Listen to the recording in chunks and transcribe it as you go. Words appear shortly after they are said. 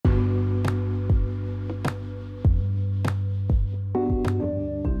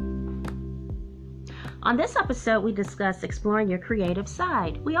On this episode, we discuss exploring your creative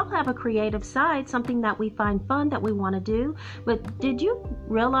side. We all have a creative side, something that we find fun that we want to do. But did you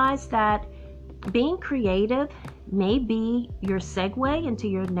realize that being creative may be your segue into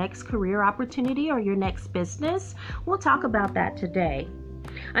your next career opportunity or your next business? We'll talk about that today.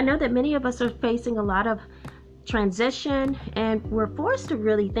 I know that many of us are facing a lot of transition and we're forced to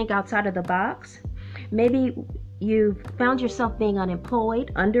really think outside of the box. Maybe you found yourself being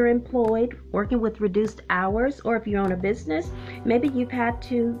unemployed, underemployed, working with reduced hours, or if you own a business, maybe you've had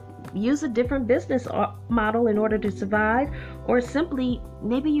to use a different business model in order to survive, or simply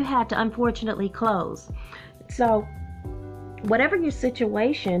maybe you had to unfortunately close. So whatever your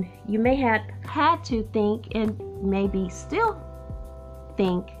situation, you may have had to think and maybe still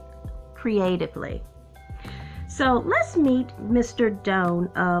think creatively. So let's meet Mr. Doan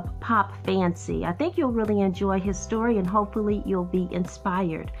of Pop Fancy. I think you'll really enjoy his story and hopefully you'll be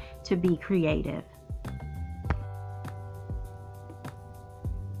inspired to be creative.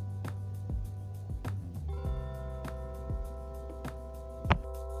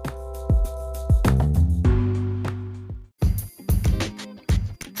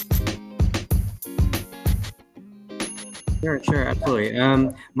 Sure, absolutely.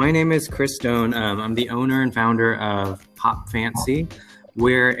 My name is Chris Doan. I'm the owner and founder of Pop Fancy.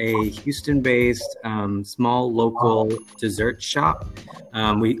 We're a Houston-based small local dessert shop.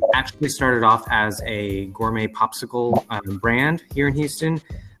 We actually started off as a gourmet popsicle brand here in Houston,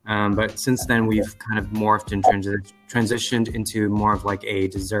 but since then we've kind of morphed and transitioned into more of like a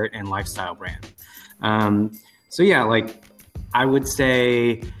dessert and lifestyle brand. So yeah, like I would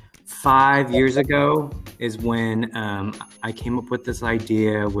say 5 years ago is when I came up with this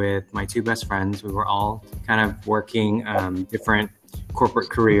idea with my two best friends. We were all kind of working different corporate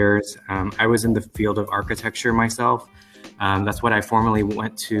careers. I was in the field of architecture myself. That's what I formerly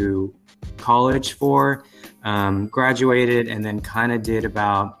went to college for, graduated, and then kind of did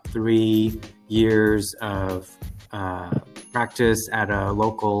about 3 years of practice at a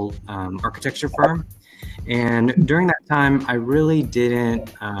local architecture firm. And during that time, I really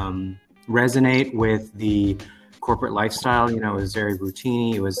didn't resonate with the corporate lifestyle. You know, it was very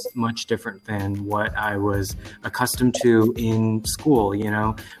routine. It was much different than what I was accustomed to in school, you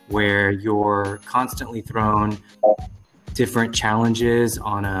know, where you're constantly thrown different challenges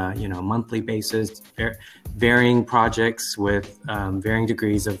on a, monthly basis, varying projects with varying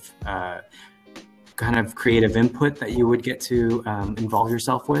degrees of kind of creative input that you would get to involve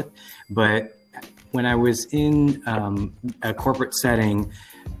yourself with. But when I was in a corporate setting,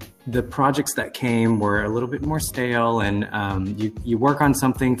 the projects that came were a little bit more stale, and you work on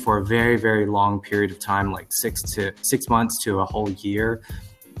something for a very, very long period of time, like 6 months to a whole year,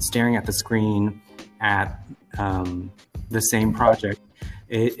 staring at the screen at the same project.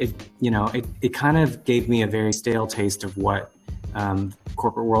 It kind of gave me a very stale taste of what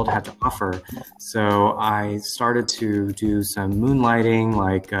corporate world had to offer. So I started to do some moonlighting,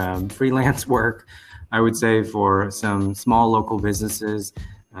 like freelance work, I would say, for some small local businesses.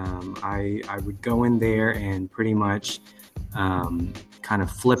 I would go in there and pretty much kind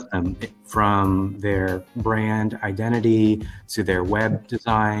of flip them from their brand identity to their web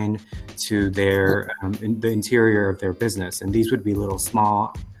design to their the interior of their business. And these would be little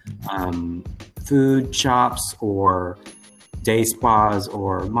small food shops or day spas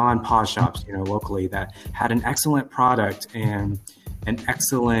or mom and pop shops, locally, that had an excellent product and an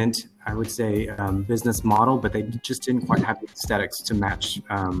excellent, I would say, business model, but they just didn't quite have the aesthetics to match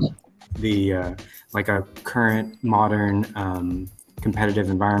like a current modern competitive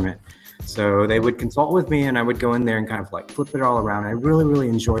environment. So they would consult with me and I would go in there and kind of like flip it all around. I really, really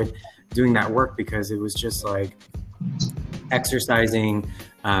enjoyed doing that work because it was just like exercising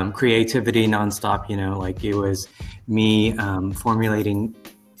creativity nonstop, like it was me formulating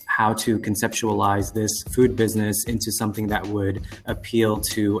how to conceptualize this food business into something that would appeal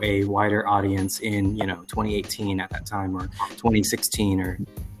to a wider audience in, 2018 at that time, or 2016, or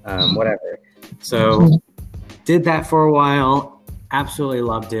whatever. So did that for a while, absolutely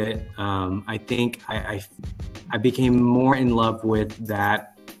loved it. I think I became more in love with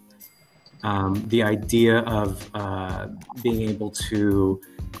that, the idea of being able to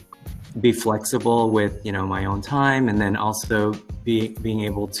be flexible with, my own time, and then also being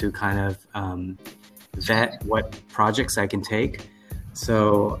able to kind of vet what projects I can take.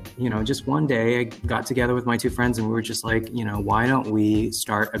 So, just one day I got together with my two friends and we were just like, why don't we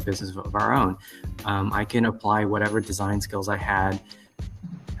start a business of our own? I can apply whatever design skills I had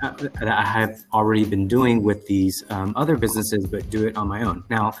that I have already been doing with these other businesses, but do it on my own.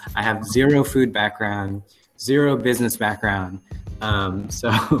 Now, I have zero food background, zero business background,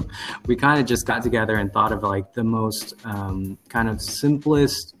 So we kind of just got together and thought of like the most kind of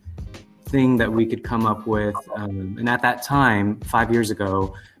simplest thing that we could come up with. And at that time, 5 years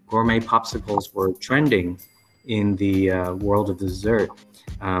ago, gourmet popsicles were trending in the world of dessert.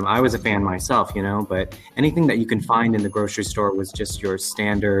 I was a fan myself, but anything that you can find in the grocery store was just your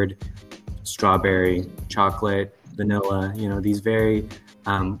standard strawberry, chocolate, vanilla, these very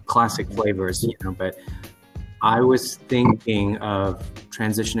classic flavors, but I was thinking of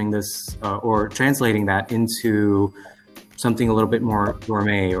transitioning this or translating that into something a little bit more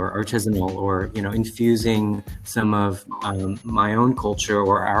gourmet or artisanal, or infusing some of my own culture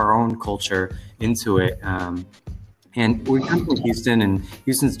or our own culture into it. And we come from Houston, and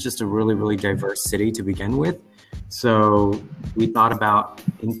Houston's just a really, really diverse city to begin with. So we thought about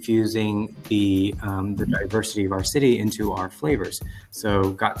infusing the diversity of our city into our flavors. So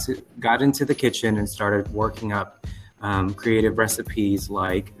got into the kitchen and started working up creative recipes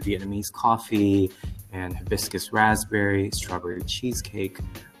like Vietnamese coffee and hibiscus raspberry, strawberry cheesecake,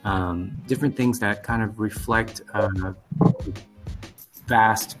 different things that kind of reflect a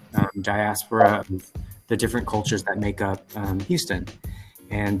vast diaspora of the different cultures that make up Houston.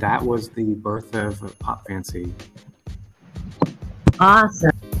 And that was the birth of Pop Fancy. Awesome.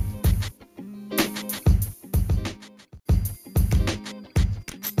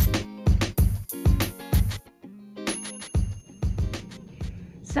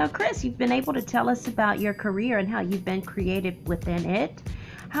 So Chris, you've been able to tell us about your career and how you've been creative within it.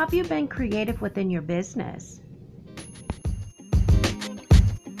 How have you been creative within your business?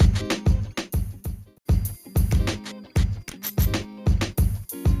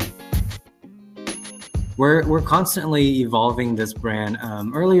 We're constantly evolving this brand.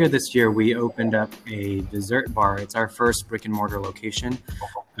 Earlier this year, we opened up a dessert bar. It's our first brick and mortar location,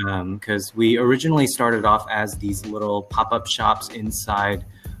 because we originally started off as these little pop-up shops inside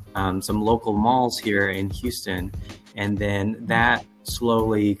some local malls here in Houston. And then that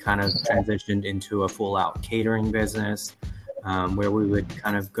slowly kind of transitioned into a full-out catering business, where we would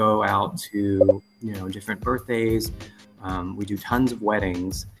kind of go out to different birthdays. We do tons of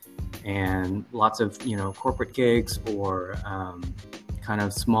weddings and lots of corporate gigs or kind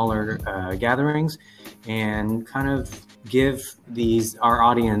of smaller gatherings, and kind of give our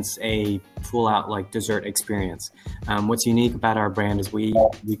audience a full out like dessert experience. What's unique about our brand is we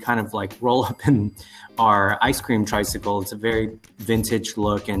kind of like roll up in our ice cream tricycle. It's a very vintage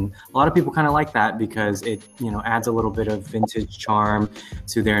look, and a lot of people kind of like that because it adds a little bit of vintage charm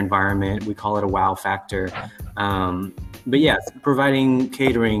to their environment. We call it a wow factor. But yes, providing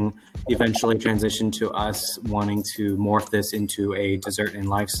catering eventually transitioned to us wanting to morph this into a dessert and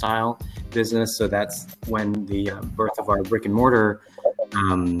lifestyle business. So that's when the birth of our brick and mortar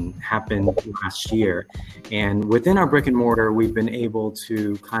happened last year. And within our brick and mortar, we've been able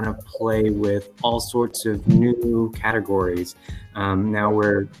to kind of play with all sorts of new categories. Now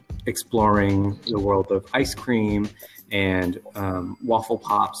we're exploring the world of ice cream, and waffle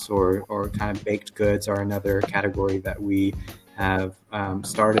pops or kind of baked goods are another category that we have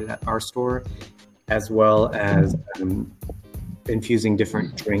started at our store, as well as infusing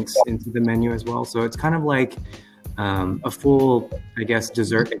different drinks into the menu as well. So it's kind of like a full, I guess,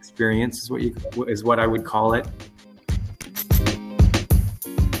 dessert experience is what I would call it.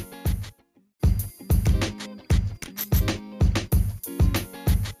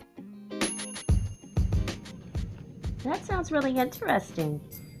 That sounds really interesting.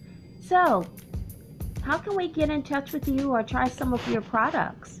 So, how can we get in touch with you or try some of your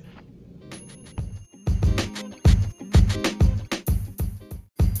products?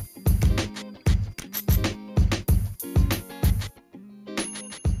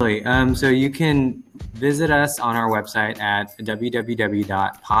 So you can visit us on our website at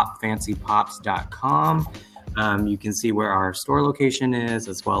www.popfancypops.com. You can see where our store location is,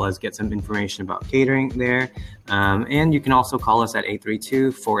 as well as get some information about catering there. And you can also call us at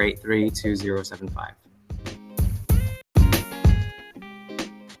 832-483-2075.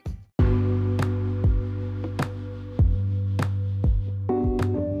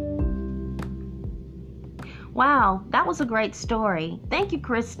 Wow, that was a great story. Thank you,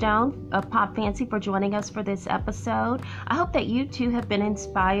 Chris Stone of Pop Fancy, for joining us for this episode. I hope that you too have been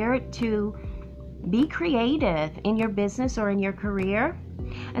inspired to be creative in your business or in your career.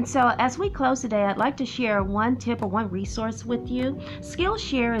 And so as we close today, I'd like to share one tip or one resource with you.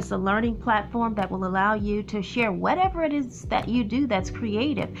 Skillshare is a learning platform that will allow you to share whatever it is that you do that's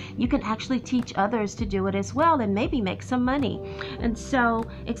creative. You can actually teach others to do it as well and maybe make some money. And so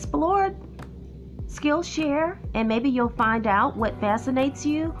explore Skillshare, and maybe you'll find out what fascinates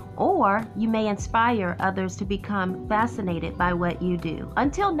you, or you may inspire others to become fascinated by what you do.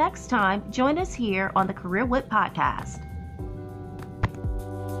 Until next time, join us here on the Career Wit Podcast.